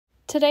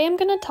Today I'm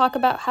going to talk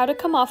about how to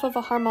come off of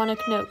a harmonic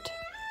note.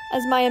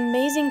 As my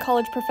amazing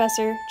college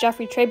professor,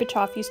 Jeffrey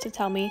Trebachoff, used to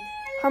tell me,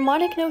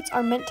 harmonic notes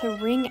are meant to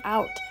ring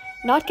out,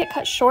 not get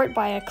cut short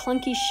by a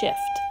clunky shift.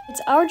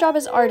 It's our job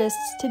as artists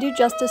to do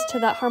justice to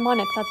that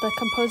harmonic that the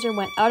composer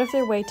went out of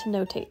their way to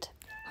notate.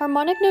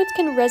 Harmonic notes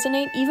can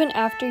resonate even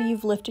after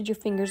you've lifted your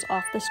fingers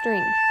off the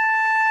string.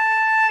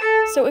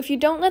 So if you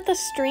don't let the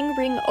string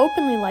ring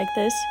openly like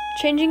this,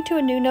 changing to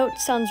a new note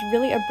sounds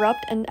really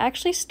abrupt and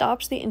actually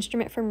stops the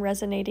instrument from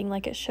resonating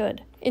like it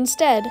should.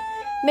 Instead,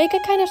 make a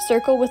kind of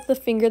circle with the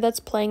finger that's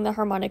playing the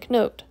harmonic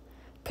note.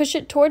 Push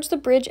it towards the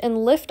bridge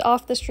and lift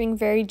off the string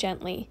very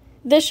gently.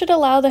 This should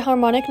allow the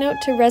harmonic note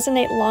to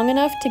resonate long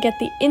enough to get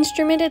the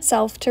instrument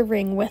itself to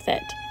ring with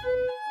it.